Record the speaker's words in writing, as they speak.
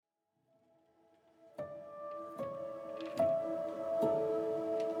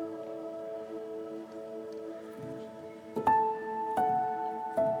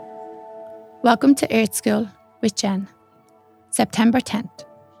Welcome to Earth School with Jen. September 10th.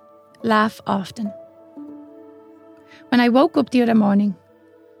 Laugh often. When I woke up the other morning,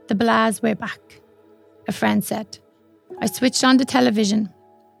 the Blahs were back, a friend said. I switched on the television.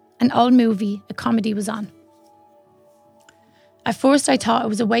 An old movie, a comedy was on. At first I thought it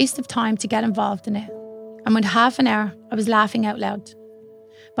was a waste of time to get involved in it, and within half an hour I was laughing out loud.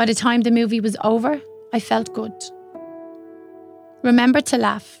 By the time the movie was over, I felt good. Remember to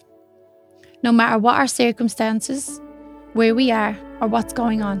laugh. No matter what our circumstances, where we are, or what's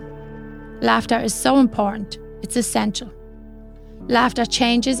going on. Laughter is so important, it's essential. Laughter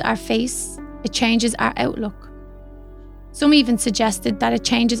changes our face, it changes our outlook. Some even suggested that it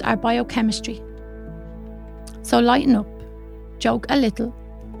changes our biochemistry. So lighten up, joke a little,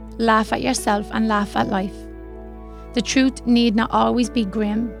 laugh at yourself and laugh at life. The truth need not always be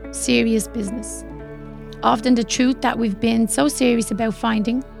grim, serious business. Often the truth that we've been so serious about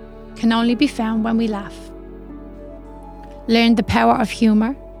finding can only be found when we laugh. Learn the power of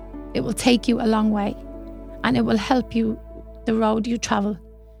humour. It will take you a long way, and it will help you the road you travel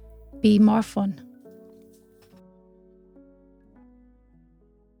be more fun.